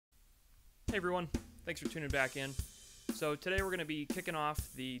Hey everyone, thanks for tuning back in. So today we're going to be kicking off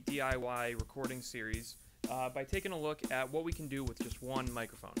the DIY recording series by taking a look at what we can do with just one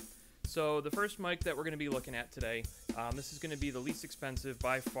microphone. So the first mic that we're going to be looking at today, this is going to be the least expensive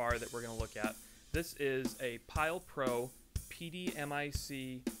by far that we're going to look at. This is a Pyle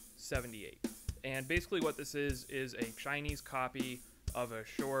PDMIC78. And basically what this is a Chinese copy of a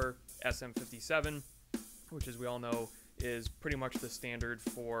Shure SM57, which as we all know is pretty much the standard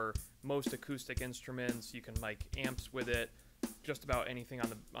for most acoustic instruments. You can mic amps with it. Just about anything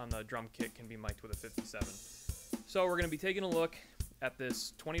on the drum kit can be mic'd with a 57. So we're going to be taking a look at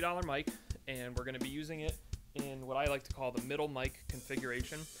this $20 mic, and we're going to be using it in what I like to call the middle mic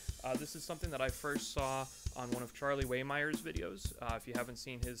configuration. This is something that I first saw on one of Charlie Waymeyer's videos. If you haven't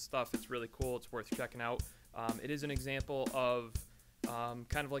seen his stuff, it's really cool. It's worth checking out. It is an example of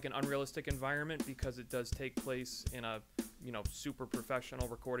kind of like an unrealistic environment because it does take place in a super professional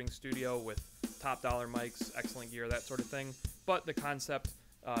recording studio with top dollar mics, excellent gear, that sort of thing. But the concept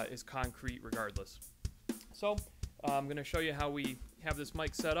is concrete regardless. So I'm going to show you how we have this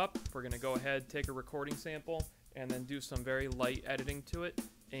mic set up. We're going to go ahead, take a recording sample, and then do some very light editing to it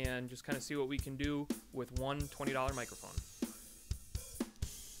and just kind of see what we can do with one $20 microphone.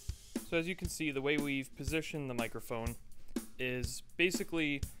 So as you can see, the way we've positioned the microphone is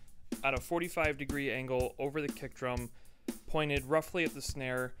basically at a 45-degree angle over the kick drum, pointed roughly at the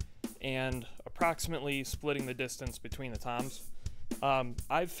snare and approximately splitting the distance between the toms.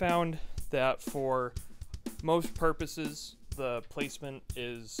 I've found that for most purposes the placement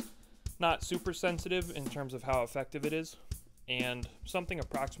is not super sensitive in terms of how effective it is, and something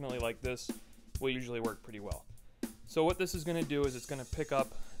approximately like this will usually work pretty well. So what this is going to do is it's going to pick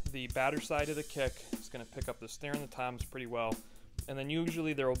up the batter side of the kick, it's going to pick up the snare and the toms pretty well, and then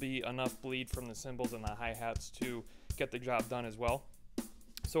usually there will be enough bleed from the cymbals and the hi-hats to get the job done as well.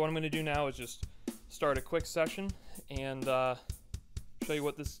 So what I'm going to do now is just start a quick session and show you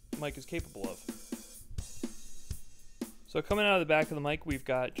what this mic is capable of. So coming out of the back of the mic, we've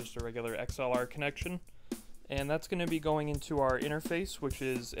got just a regular XLR connection, and that's going to be going into our interface, which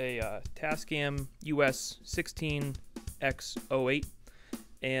is a Tascam US 16X08.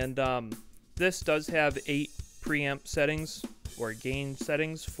 And this does have 8 preamp settings, or gain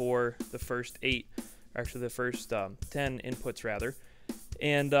settings, for the first 8, or actually the first 10 inputs rather.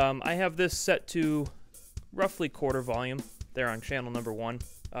 And I have this set to roughly quarter volume there on channel number 1.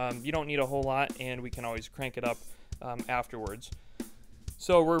 You don't need a whole lot, and we can always crank it up afterwards.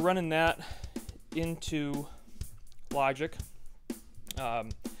 So we're running that into Logic.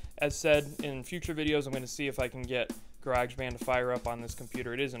 As said, in future videos I'm going to see if I can get GarageBand to fire up on this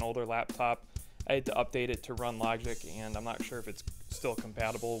computer. It is an older laptop. I had to update it to run Logic, and I'm not sure if it's still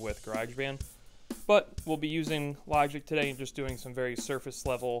compatible with GarageBand. But we'll be using Logic today and just doing some very surface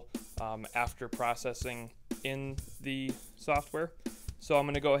level after processing in the software. So I'm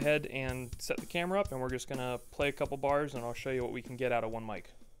going to go ahead and set the camera up, and we're just going to play a couple bars, and I'll show you what we can get out of one mic.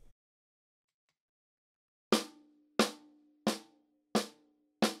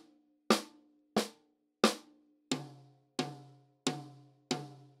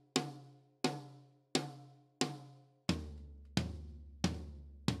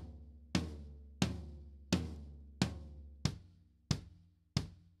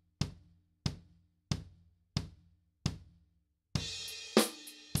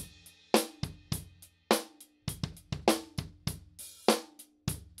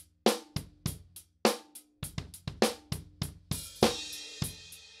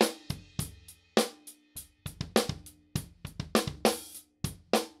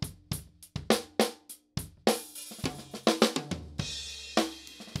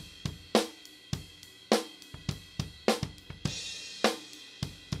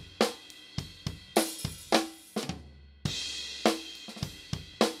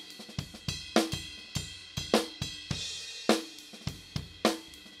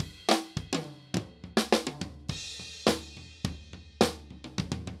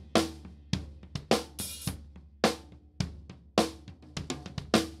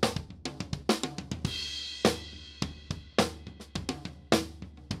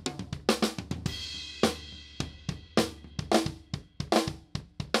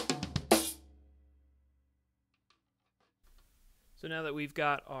 So now that we've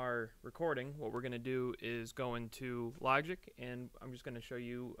got our recording, what we're going to do is go into Logic, and I'm just going to show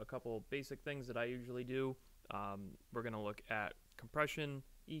you a couple basic things that I usually do. We're going to look at compression,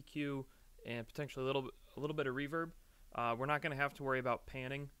 EQ, and potentially a little bit of reverb. We're not going to have to worry about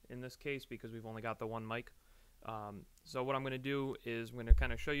panning in this case because we've only got the one mic. So what I'm going to do is I'm going to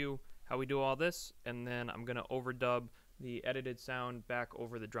kind of show you how we do all this, and then I'm going to overdub the edited sound back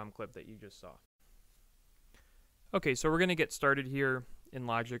over the drum clip that you just saw. Okay, so we're going to get started here in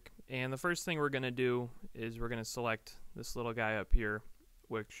Logic, and the first thing we're going to do is we're going to select this little guy up here,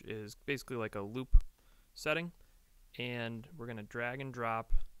 which is basically like a loop setting, and we're going to drag and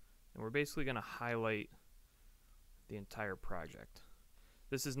drop, and we're basically going to highlight the entire project.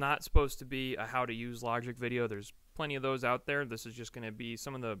 This is not supposed to be a how to use Logic video. There's plenty of those out there. This is just going to be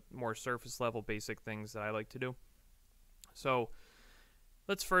some of the more surface level basic things that I like to do. So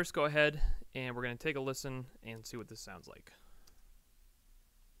let's first go ahead and we're going to take a listen and see what this sounds like.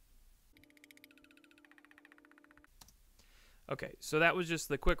 Okay, so that was just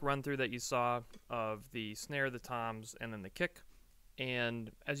the quick run through that you saw of the snare, the toms, and then the kick.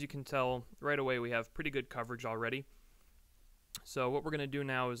 And as you can tell right away, we have pretty good coverage already. So what we're going to do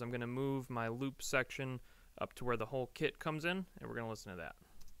now is I'm going to move my loop section up to where the whole kit comes in, and we're going to listen to that.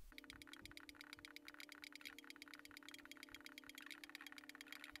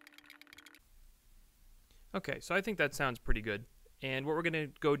 Okay, so I think that sounds pretty good. And what we're going to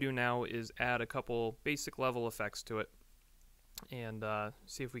go do now is add a couple basic level effects to it and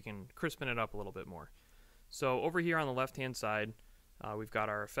see if we can crispen it up a little bit more. So over here on the left hand side, we've got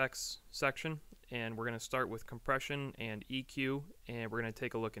our effects section, and we're going to start with compression and EQ, and we're going to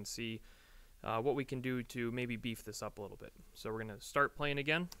take a look and see what we can do to maybe beef this up a little bit. So we're going to start playing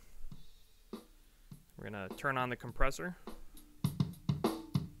again. We're going to turn on the compressor.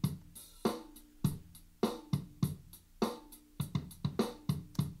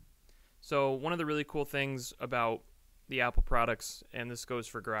 So one of the really cool things about the Apple products, and this goes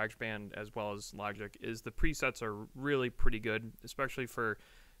for GarageBand as well as Logic, is the presets are really pretty good, especially for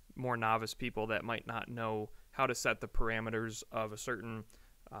more novice people that might not know how to set the parameters of a certain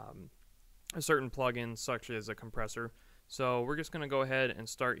plugin, such as a compressor. So we're just going to go ahead and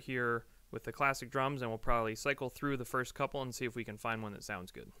start here with the classic drums, and we'll probably cycle through the first couple and see if we can find one that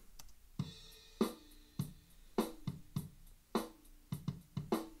sounds good.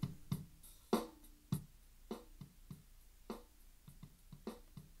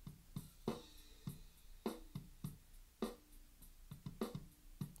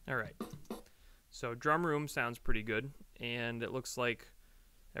 Alright, so drum room sounds pretty good, and it looks like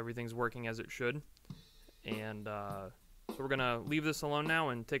everything's working as it should. And so we're going to leave this alone now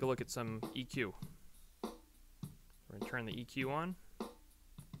and take a look at some EQ. We're going to turn the EQ on.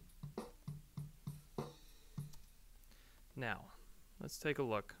 Now, let's take a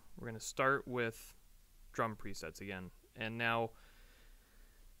look. We're going to start with drum presets again. And now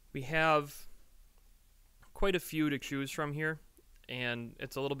we have quite a few to choose from here. And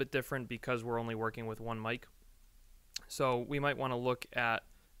it's a little bit different because we're only working with one mic. So we might want to look at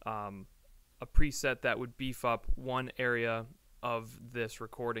a preset that would beef up one area of this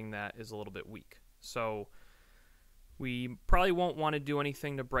recording that is a little bit weak. So we probably won't want to do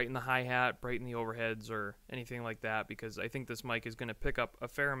anything to brighten the hi-hat, brighten the overheads, or anything like that, because I think this mic is going to pick up a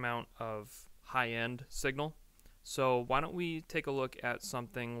fair amount of high-end signal. So why don't we take a look at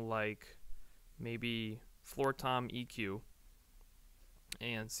something like maybe floor tom EQ,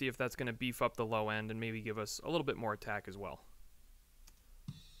 and see if that's going to beef up the low end and maybe give us a little bit more attack as well.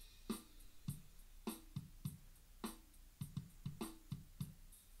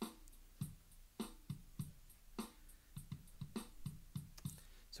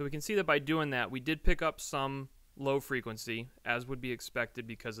 So we can see that by doing that, we did pick up some low frequency, as would be expected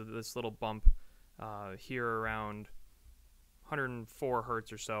because of this little bump here around 104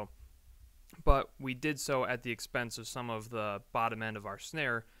 hertz or so. But we did so at the expense of some of the bottom end of our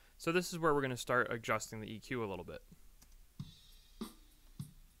snare. So this is where we're going to start adjusting the EQ a little bit.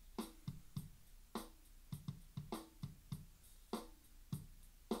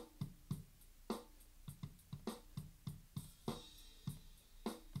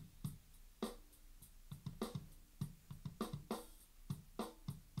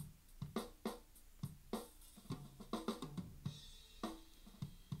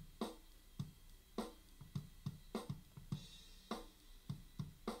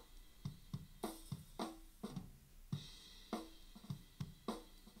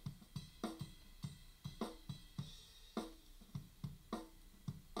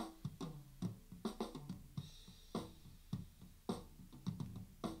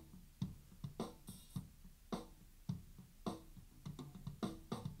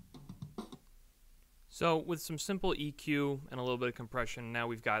 So with some simple EQ and a little bit of compression, now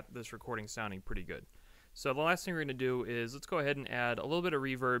we've got this recording sounding pretty good. So the last thing we're going to do is let's go ahead and add a little bit of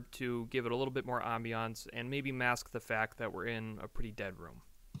reverb to give it a little bit more ambiance and maybe mask the fact that we're in a pretty dead room.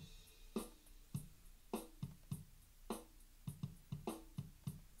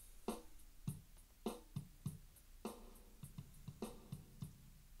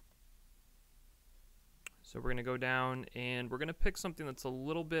 So we're going to go down and we're going to pick something that's a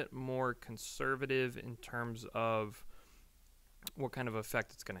little bit more conservative in terms of what kind of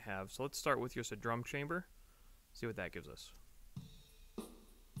effect it's going to have. So let's start with just a drum chamber, see what that gives us.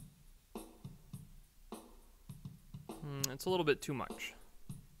 It's a little bit too much.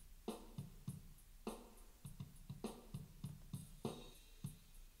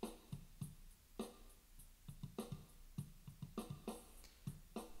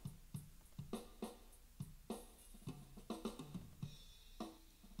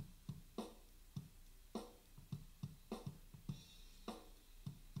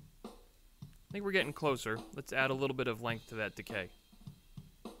 I think we're getting closer. Let's add a little bit of length to that decay.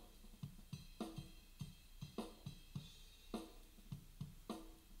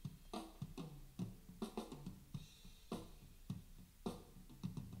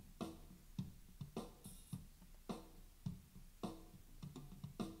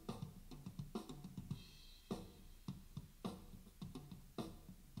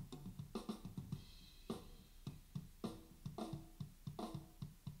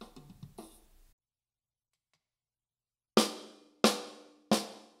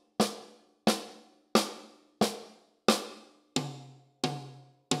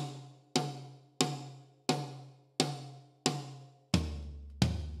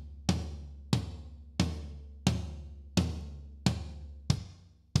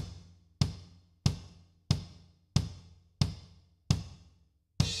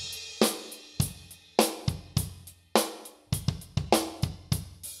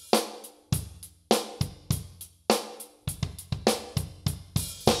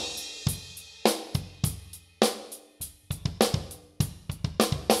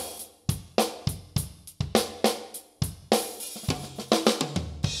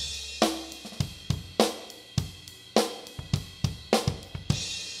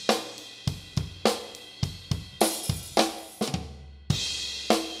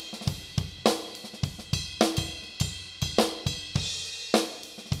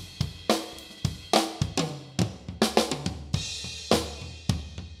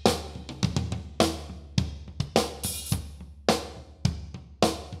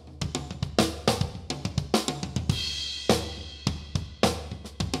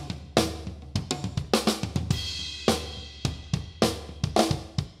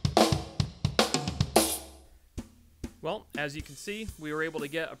 Well, as you can see, we were able to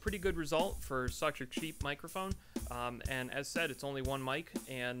get a pretty good result for such a cheap microphone. And as said, it's only one mic,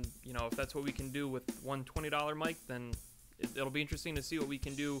 and you know, if that's what we can do with one $20 mic, then it'll be interesting to see what we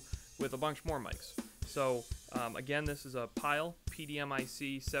can do with a bunch more mics. So again, this is a Pyle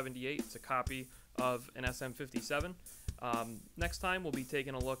PDMIC78. It's a copy of an SM57. Next time, we'll be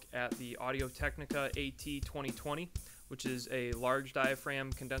taking a look at the Audio-Technica AT2020, which is a large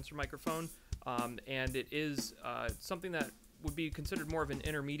diaphragm condenser microphone. And it is something that would be considered more of an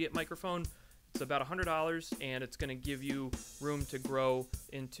intermediate microphone. It's about $100, and it's going to give you room to grow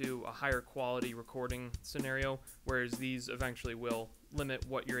into a higher quality recording scenario, whereas these eventually will limit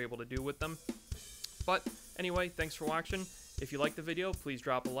what you're able to do with them. But anyway, thanks for watching. If you like the video, please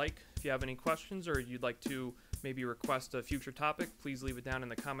drop a like. If you have any questions or you'd like to maybe request a future topic, please leave it down in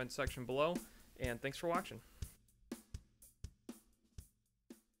the comments section below. And thanks for watching.